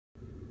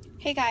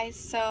Hey guys,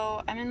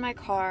 so I'm in my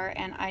car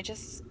and I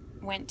just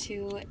went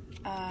to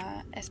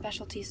a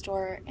specialty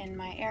store in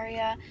my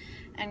area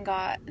and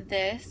got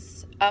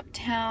this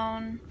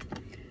UpTown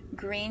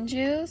green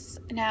juice.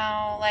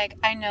 Now, like,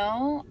 I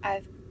know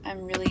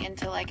I'm really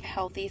into like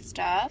healthy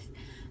stuff,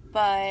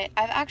 but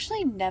I've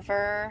actually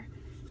never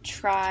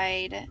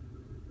tried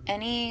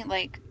any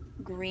like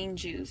green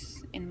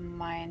juice in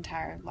my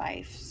entire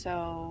life.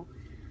 So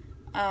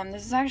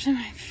this is actually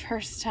my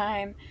first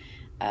time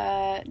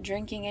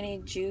drinking any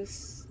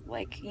juice,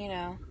 like, you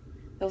know,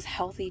 those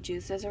healthy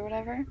juices or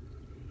whatever.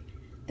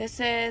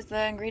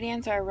 The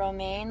ingredients are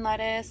romaine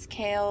lettuce,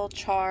 kale,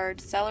 chard,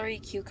 celery,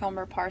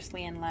 cucumber,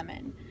 parsley, and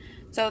lemon.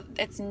 So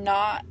it's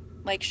not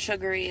like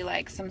sugary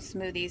like some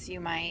smoothies you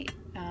might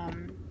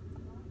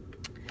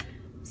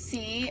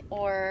see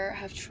or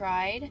have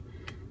tried.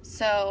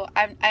 So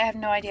I have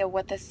no idea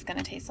what this is going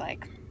to taste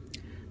like.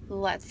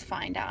 Let's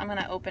find out. I'm going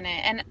to open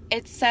it. And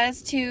it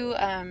says to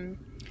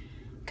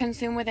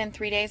consume within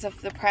 3 days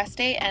of the press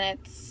date, and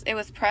it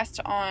was pressed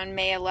on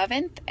May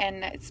 11th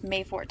and it's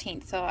May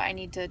 14th, so I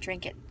need to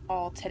drink it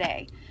all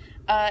today.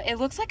 It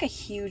looks like a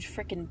huge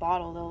freaking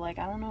bottle though. Like,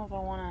 I don't know if I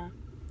want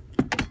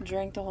to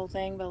drink the whole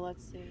thing, but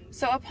let's see.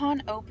 So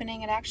upon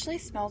opening, it actually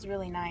smells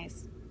really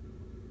nice.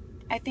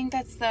 I think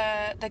that's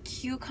the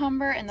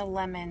cucumber and the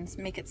lemons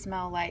make it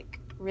smell like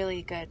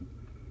really good.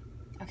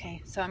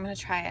 Okay, so I'm gonna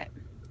try it.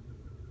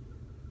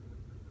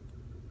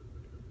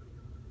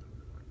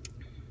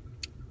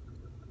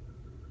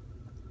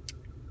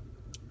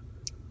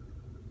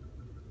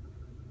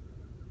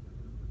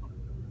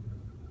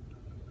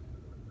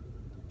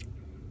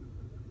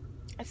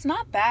 It's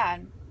not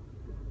bad.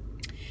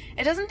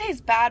 It doesn't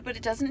taste bad, but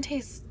it doesn't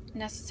taste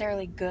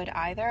necessarily good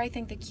either. I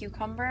think the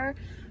cucumber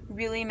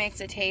really makes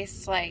it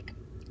taste like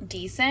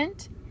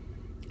decent.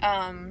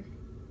 I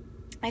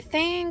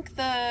think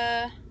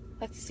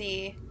let's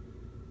see,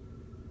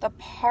 the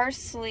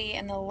parsley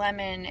and the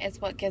lemon is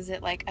what gives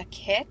it like a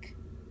kick.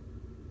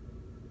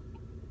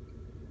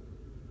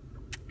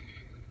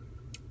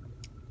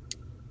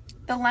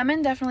 The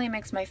lemon definitely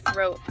makes my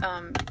throat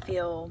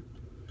feel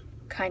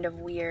kind of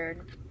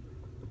weird.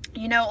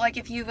 You know, like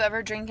if you've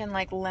ever drinking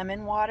like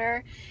lemon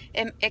water,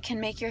 it can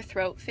make your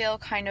throat feel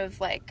kind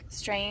of like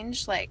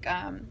strange, like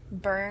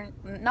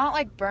not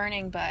like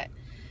burning, but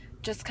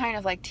just kind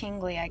of like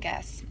tingly, I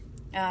guess.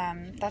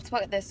 That's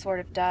what this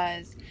sort of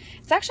does.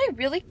 It's actually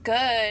really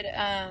good.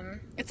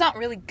 It's not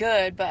really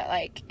good, but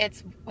like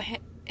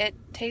it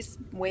tastes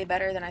way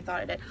better than I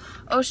thought it did.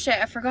 Oh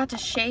shit, I forgot to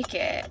shake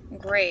it.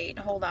 Great,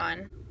 hold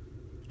on.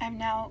 I'm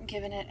now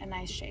giving it a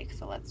nice shake,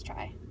 so let's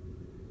try.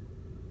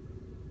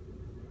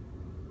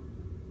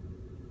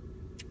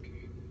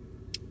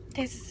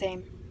 Tastes the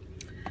same.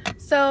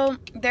 So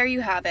there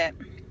you have it.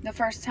 The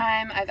first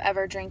time I've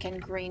ever drinking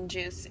green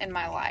juice in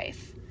my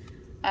life.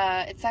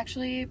 It's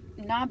actually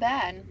not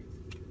bad.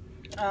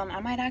 I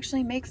might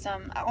actually make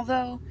some,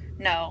 although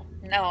no,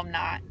 I'm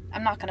not.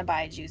 I'm not gonna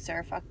buy a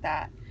juicer, fuck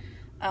that.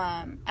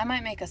 I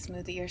might make a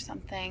smoothie or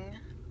something.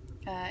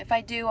 If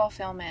I do, I'll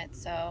film it.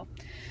 So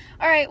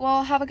alright,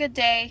 well, have a good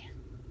day.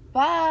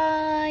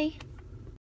 Bye.